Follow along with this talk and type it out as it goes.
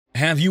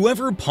Have you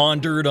ever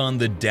pondered on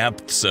the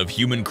depths of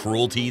human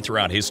cruelty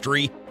throughout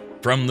history?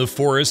 From the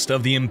forest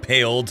of the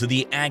impaled to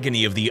the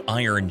agony of the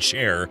iron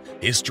chair,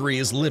 history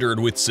is littered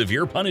with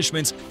severe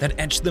punishments that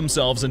etch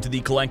themselves into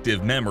the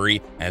collective memory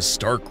as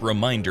stark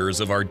reminders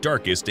of our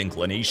darkest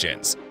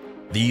inclinations.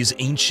 These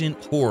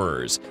ancient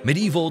horrors,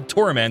 medieval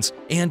torments,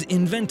 and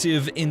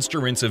inventive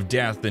instruments of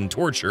death and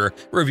torture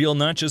reveal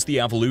not just the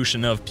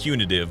evolution of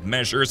punitive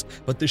measures,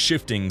 but the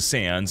shifting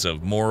sands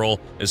of moral,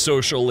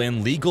 social,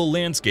 and legal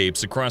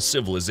landscapes across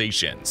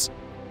civilizations.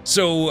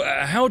 So,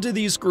 how do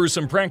these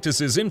gruesome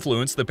practices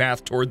influence the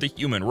path toward the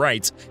human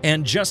rights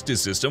and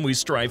justice system we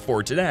strive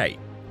for today?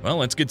 Well,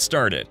 let's get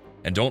started.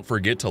 And don't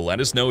forget to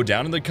let us know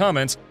down in the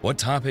comments what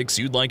topics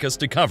you'd like us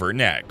to cover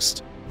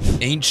next.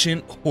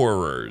 Ancient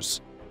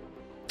horrors.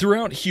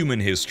 Throughout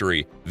human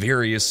history,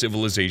 various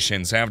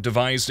civilizations have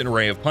devised an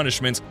array of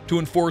punishments to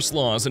enforce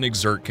laws and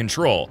exert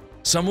control,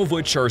 some of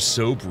which are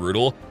so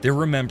brutal they're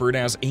remembered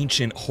as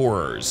ancient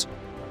horrors.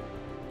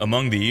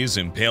 Among these,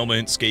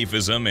 impalement,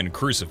 scaphism, and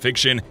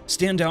crucifixion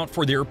stand out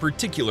for their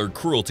particular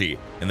cruelty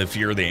and the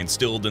fear they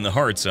instilled in the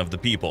hearts of the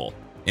people.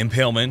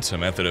 Impalement, a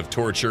method of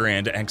torture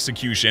and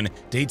execution,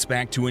 dates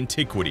back to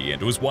antiquity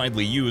and was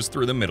widely used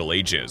through the Middle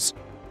Ages.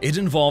 It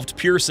involved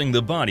piercing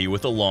the body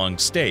with a long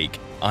stake,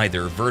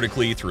 either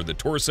vertically through the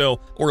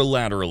torso or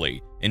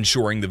laterally,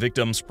 ensuring the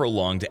victim's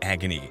prolonged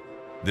agony.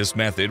 This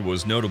method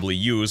was notably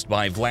used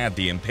by Vlad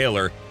the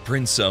Impaler,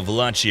 Prince of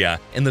Wallachia,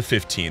 in the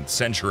 15th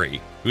century,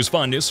 whose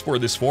fondness for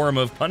this form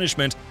of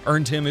punishment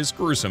earned him his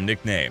gruesome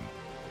nickname.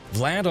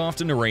 Vlad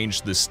often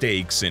arranged the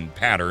stakes in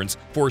patterns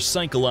for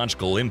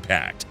psychological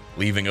impact,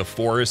 leaving a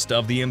forest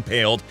of the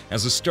impaled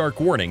as a stark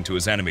warning to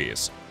his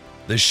enemies.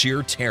 The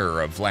sheer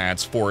terror of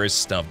Vlad's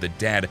forest of the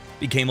dead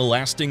became a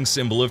lasting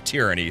symbol of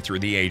tyranny through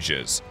the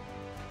ages.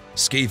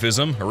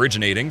 Scaphism,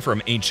 originating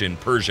from ancient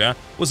Persia,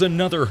 was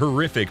another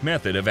horrific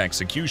method of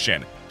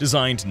execution,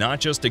 designed not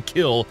just to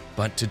kill,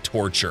 but to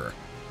torture.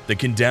 The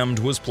condemned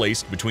was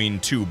placed between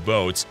two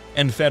boats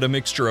and fed a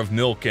mixture of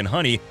milk and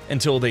honey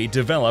until they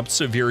developed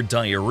severe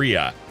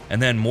diarrhea,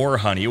 and then more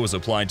honey was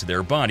applied to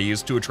their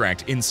bodies to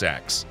attract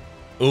insects.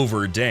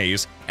 Over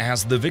days,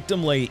 as the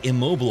victim lay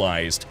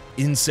immobilized,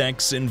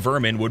 insects and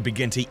vermin would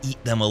begin to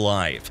eat them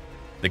alive.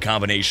 The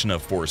combination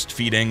of forced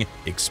feeding,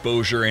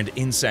 exposure, and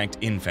insect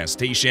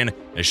infestation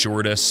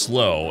assured a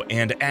slow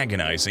and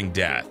agonizing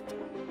death.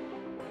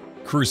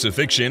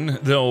 Crucifixion,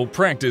 though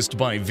practiced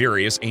by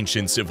various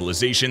ancient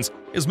civilizations,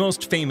 is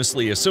most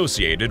famously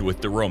associated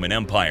with the Roman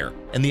Empire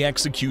and the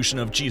execution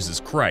of Jesus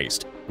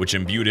Christ, which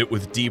imbued it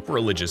with deep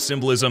religious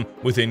symbolism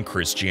within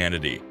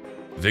Christianity.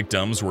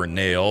 Victims were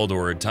nailed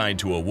or tied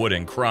to a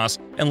wooden cross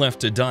and left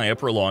to die a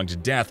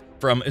prolonged death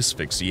from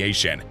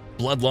asphyxiation,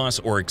 blood loss,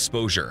 or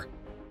exposure.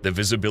 The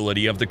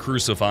visibility of the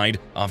crucified,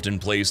 often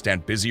placed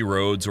at busy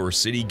roads or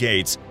city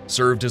gates,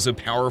 served as a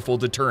powerful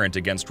deterrent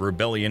against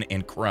rebellion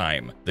and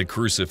crime. The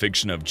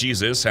crucifixion of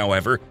Jesus,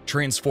 however,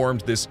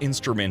 transformed this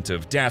instrument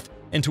of death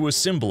into a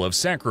symbol of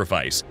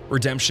sacrifice,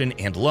 redemption,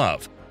 and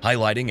love,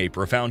 highlighting a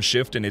profound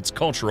shift in its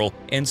cultural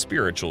and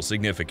spiritual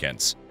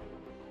significance.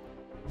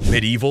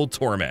 Medieval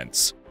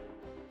torments.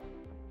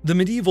 The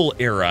medieval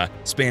era,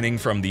 spanning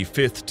from the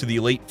 5th to the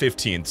late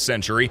 15th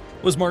century,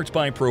 was marked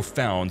by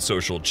profound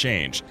social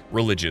change,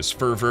 religious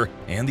fervor,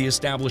 and the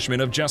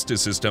establishment of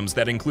justice systems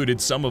that included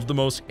some of the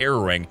most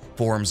harrowing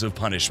forms of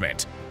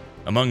punishment.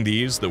 Among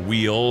these, the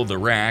wheel, the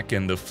rack,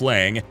 and the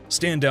flaying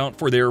stand out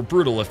for their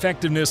brutal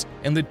effectiveness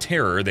and the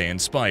terror they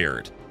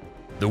inspired.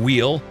 The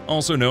wheel,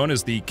 also known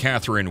as the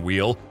Catherine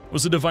wheel,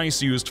 was a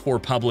device used for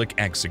public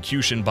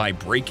execution by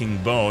breaking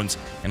bones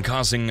and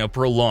causing a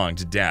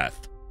prolonged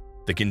death.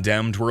 The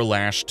condemned were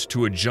lashed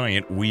to a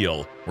giant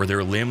wheel, where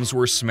their limbs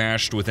were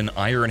smashed with an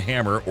iron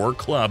hammer or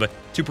club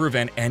to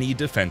prevent any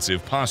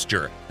defensive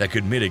posture that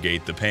could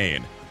mitigate the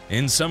pain.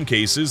 In some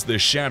cases, the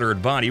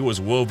shattered body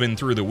was woven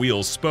through the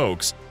wheel's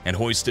spokes and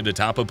hoisted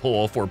atop a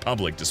pole for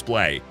public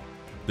display.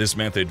 This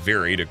method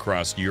varied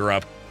across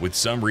Europe, with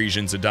some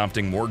regions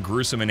adopting more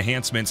gruesome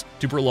enhancements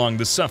to prolong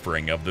the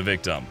suffering of the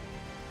victim.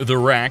 The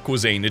rack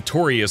was a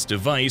notorious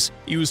device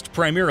used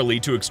primarily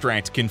to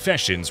extract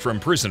confessions from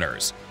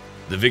prisoners.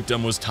 The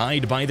victim was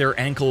tied by their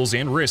ankles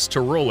and wrists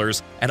to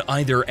rollers at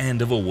either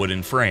end of a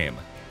wooden frame.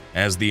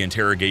 As the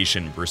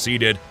interrogation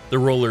proceeded, the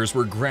rollers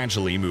were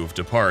gradually moved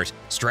apart,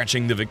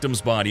 stretching the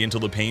victim's body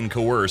until the pain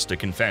coerced a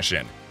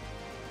confession.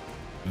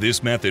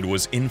 This method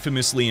was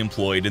infamously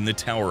employed in the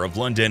Tower of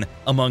London,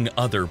 among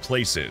other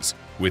places,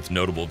 with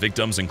notable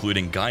victims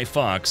including Guy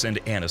Fawkes and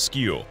Anne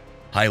Askew,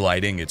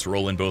 highlighting its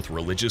role in both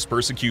religious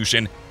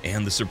persecution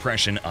and the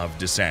suppression of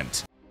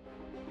dissent.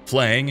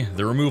 Flaying,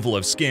 the removal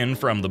of skin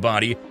from the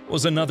body,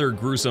 was another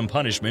gruesome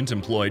punishment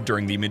employed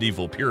during the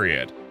medieval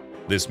period.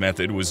 This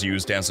method was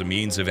used as a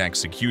means of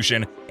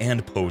execution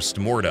and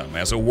post-mortem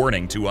as a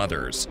warning to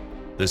others.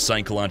 The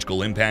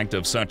psychological impact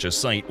of such a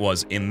sight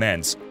was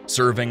immense,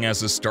 serving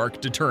as a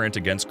stark deterrent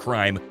against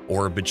crime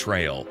or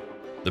betrayal.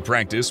 The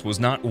practice was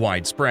not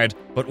widespread,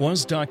 but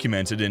was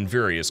documented in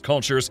various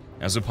cultures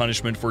as a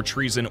punishment for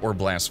treason or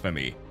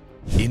blasphemy.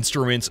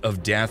 Instruments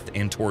of death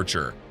and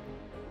torture.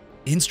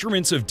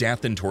 Instruments of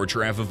death and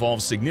torture have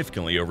evolved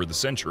significantly over the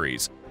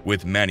centuries,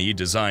 with many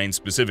designs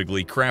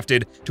specifically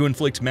crafted to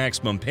inflict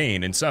maximum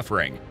pain and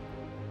suffering.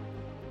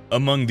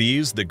 Among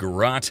these, the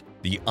garrote,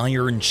 the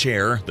iron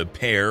chair, the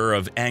pear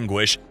of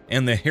anguish,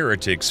 and the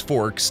heretic's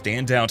fork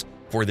stand out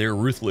for their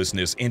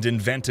ruthlessness and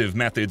inventive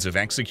methods of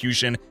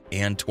execution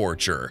and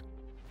torture.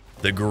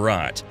 The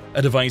garrote,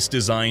 a device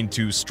designed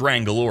to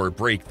strangle or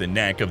break the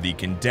neck of the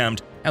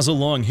condemned, has a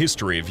long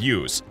history of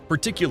use,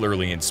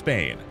 particularly in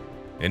Spain.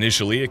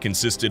 Initially, it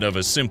consisted of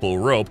a simple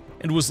rope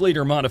and was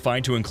later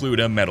modified to include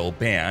a metal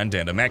band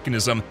and a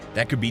mechanism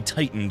that could be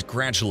tightened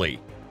gradually.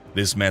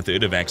 This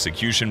method of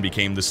execution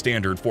became the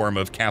standard form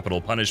of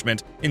capital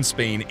punishment in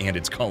Spain and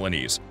its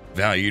colonies,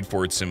 valued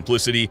for its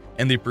simplicity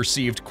and the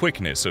perceived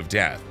quickness of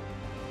death.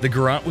 The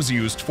garrote was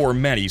used for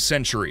many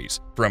centuries,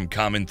 from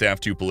common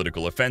theft to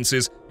political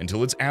offenses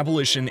until its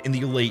abolition in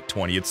the late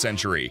 20th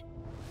century.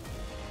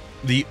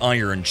 The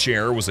iron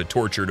chair was a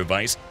torture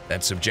device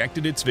that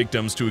subjected its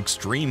victims to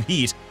extreme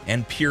heat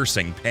and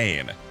piercing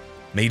pain.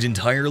 Made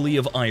entirely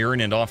of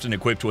iron and often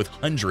equipped with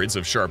hundreds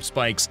of sharp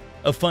spikes,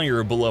 a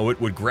fire below it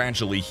would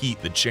gradually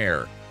heat the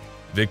chair.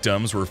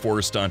 Victims were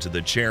forced onto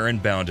the chair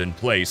and bound in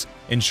place,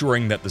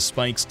 ensuring that the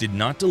spikes did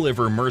not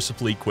deliver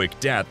mercifully quick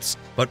deaths,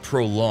 but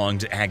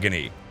prolonged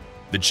agony.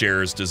 The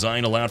chair's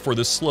design allowed for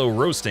the slow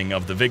roasting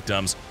of the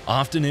victims,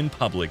 often in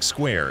public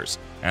squares,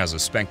 as a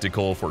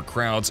spectacle for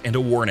crowds and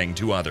a warning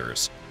to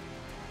others.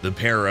 The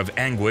pear of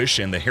anguish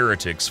and the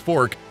heretic's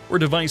fork were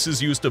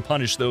devices used to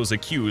punish those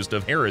accused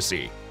of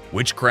heresy,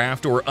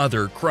 witchcraft, or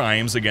other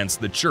crimes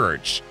against the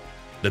church.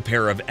 The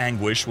pear of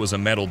anguish was a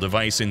metal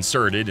device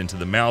inserted into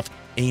the mouth,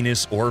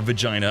 anus, or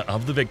vagina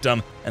of the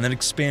victim and then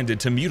expanded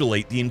to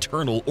mutilate the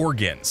internal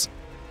organs.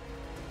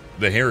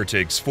 The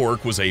heretic's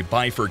fork was a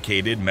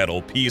bifurcated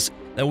metal piece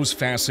that was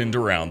fastened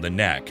around the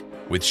neck,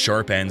 with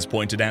sharp ends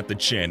pointed at the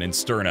chin and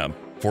sternum,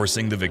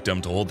 forcing the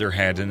victim to hold their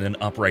head in an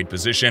upright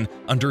position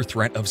under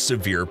threat of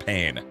severe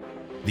pain.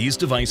 These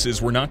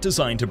devices were not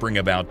designed to bring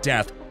about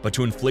death, but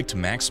to inflict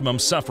maximum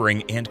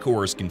suffering and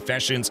coerce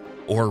confessions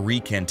or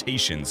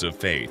recantations of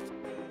faith.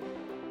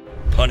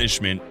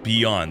 Punishment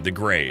beyond the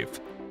grave.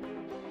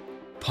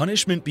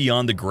 Punishment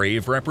beyond the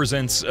grave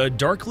represents a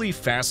darkly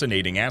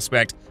fascinating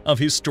aspect of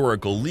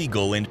historical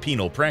legal and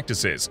penal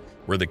practices,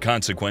 where the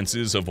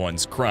consequences of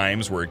one's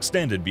crimes were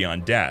extended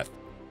beyond death.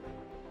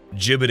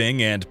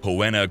 Gibbeting and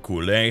peine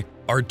coulée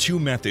are two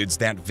methods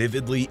that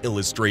vividly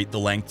illustrate the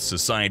lengths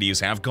societies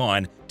have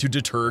gone to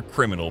deter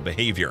criminal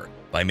behavior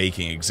by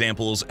making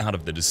examples out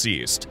of the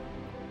deceased.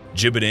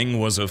 Gibbeting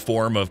was a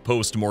form of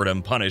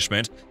post-mortem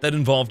punishment that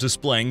involved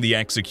displaying the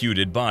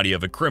executed body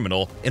of a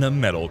criminal in a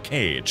metal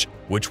cage,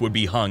 which would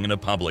be hung in a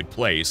public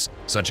place,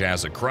 such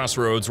as a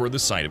crossroads or the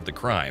site of the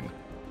crime.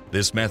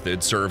 This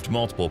method served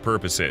multiple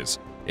purposes.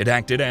 It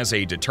acted as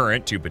a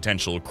deterrent to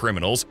potential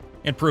criminals,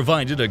 it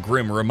provided a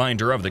grim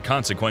reminder of the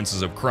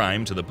consequences of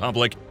crime to the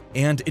public,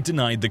 and it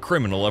denied the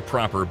criminal a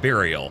proper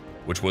burial,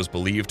 which was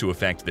believed to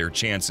affect their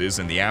chances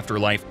in the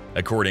afterlife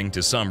according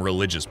to some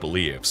religious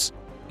beliefs.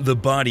 The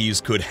bodies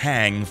could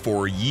hang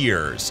for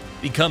years,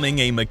 becoming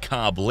a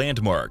macabre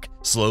landmark,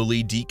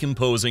 slowly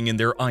decomposing in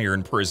their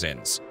iron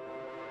prisons.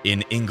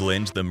 In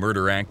England, the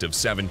Murder Act of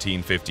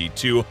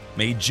 1752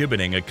 made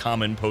gibbeting a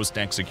common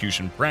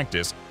post-execution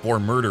practice for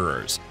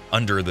murderers,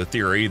 under the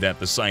theory that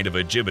the sight of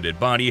a gibbeted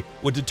body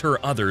would deter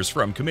others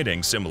from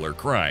committing similar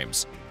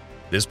crimes.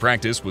 This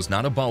practice was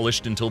not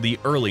abolished until the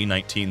early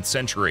 19th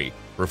century,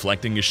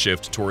 reflecting a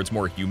shift towards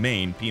more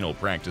humane penal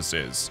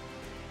practices.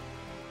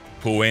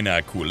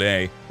 Peine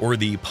coulée, or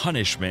the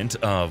punishment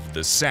of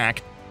the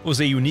sack,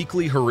 was a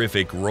uniquely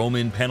horrific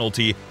Roman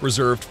penalty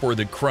reserved for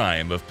the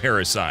crime of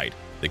parricide,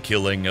 the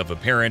killing of a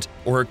parent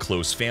or a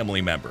close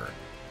family member.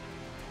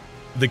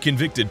 The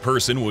convicted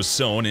person was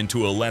sewn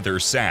into a leather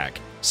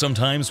sack,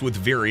 sometimes with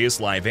various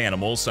live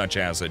animals such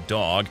as a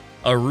dog,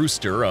 a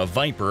rooster, a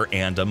viper,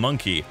 and a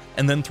monkey,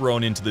 and then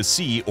thrown into the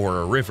sea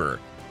or a river.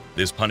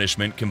 This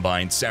punishment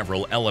combined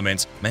several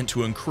elements meant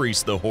to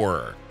increase the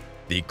horror: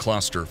 the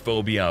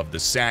claustrophobia of the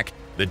sack,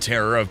 the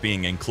terror of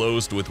being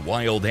enclosed with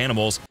wild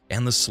animals,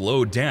 and the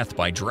slow death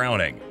by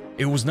drowning.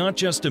 It was not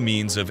just a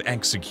means of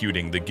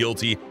executing the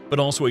guilty, but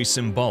also a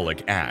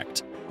symbolic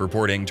act,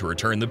 purporting to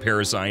return the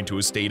parricide to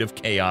a state of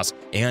chaos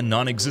and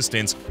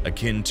non-existence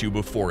akin to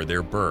before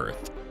their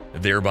birth,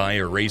 thereby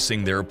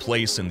erasing their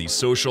place in the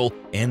social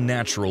and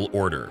natural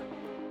order.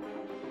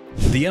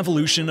 The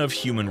evolution of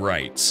human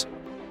rights.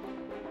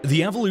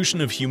 The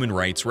evolution of human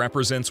rights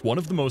represents one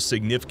of the most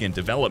significant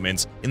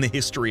developments in the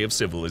history of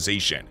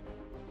civilization.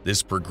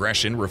 This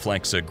progression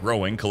reflects a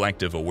growing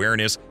collective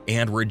awareness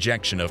and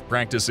rejection of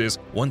practices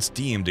once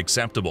deemed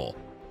acceptable.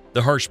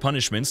 The harsh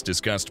punishments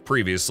discussed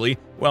previously,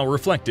 while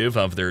reflective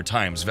of their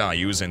time's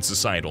values and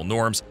societal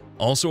norms,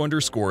 also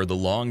underscore the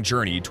long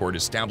journey toward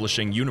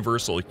establishing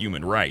universal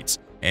human rights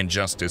and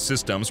justice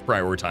systems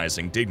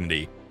prioritizing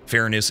dignity,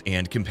 fairness,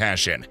 and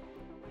compassion.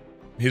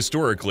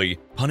 Historically,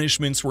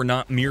 punishments were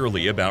not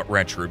merely about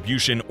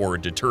retribution or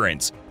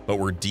deterrence, but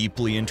were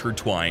deeply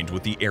intertwined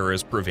with the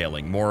era's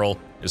prevailing moral,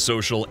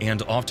 social,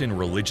 and often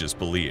religious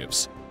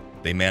beliefs.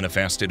 They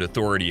manifested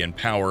authority and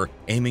power,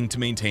 aiming to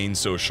maintain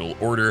social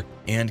order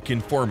and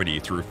conformity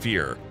through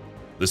fear.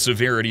 The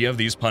severity of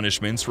these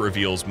punishments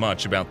reveals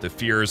much about the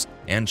fears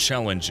and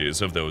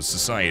challenges of those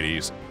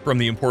societies, from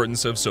the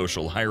importance of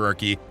social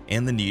hierarchy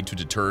and the need to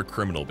deter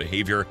criminal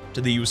behavior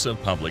to the use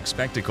of public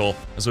spectacle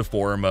as a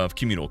form of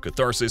communal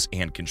catharsis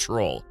and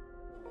control.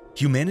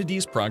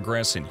 Humanity's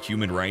progress in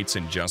human rights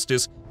and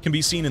justice can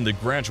be seen in the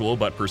gradual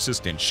but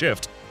persistent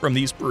shift from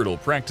these brutal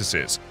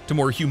practices to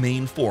more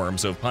humane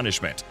forms of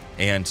punishment,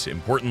 and,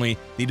 importantly,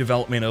 the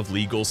development of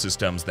legal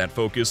systems that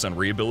focus on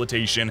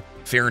rehabilitation,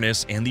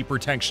 fairness, and the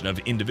protection of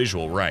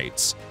individual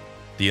rights.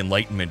 The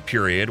Enlightenment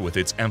period, with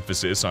its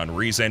emphasis on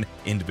reason,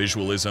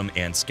 individualism,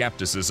 and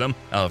skepticism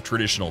of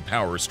traditional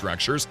power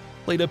structures,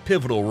 played a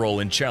pivotal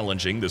role in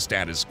challenging the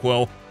status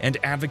quo and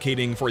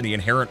advocating for the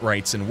inherent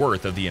rights and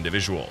worth of the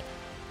individual.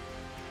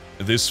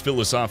 This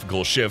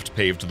philosophical shift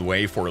paved the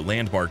way for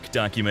landmark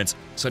documents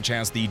such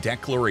as the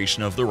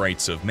Declaration of the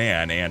Rights of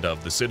Man and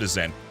of the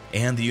Citizen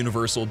and the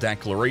Universal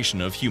Declaration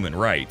of Human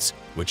Rights,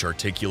 which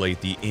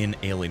articulate the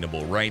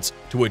inalienable rights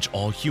to which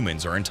all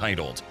humans are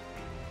entitled.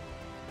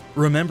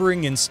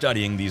 Remembering and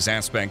studying these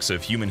aspects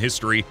of human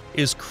history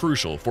is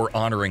crucial for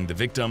honoring the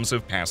victims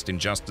of past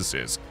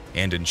injustices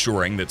and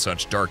ensuring that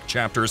such dark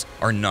chapters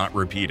are not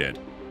repeated.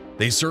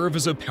 They serve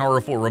as a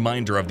powerful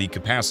reminder of the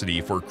capacity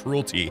for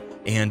cruelty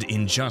and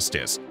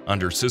injustice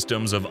under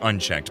systems of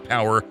unchecked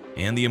power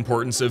and the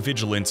importance of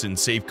vigilance in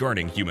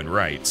safeguarding human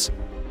rights.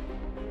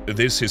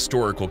 This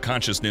historical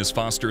consciousness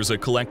fosters a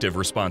collective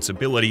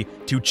responsibility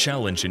to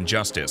challenge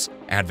injustice,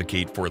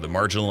 advocate for the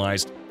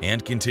marginalized,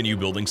 and continue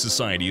building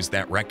societies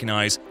that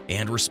recognize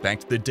and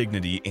respect the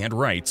dignity and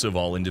rights of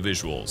all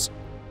individuals.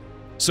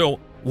 So,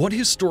 what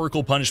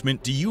historical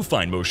punishment do you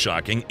find most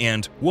shocking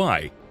and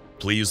why?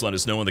 Please let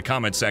us know in the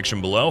comment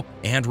section below,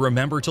 and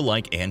remember to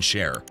like and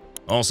share.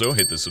 Also,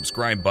 hit the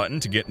subscribe button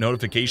to get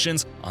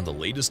notifications on the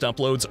latest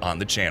uploads on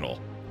the channel.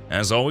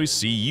 As always,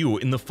 see you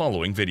in the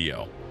following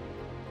video.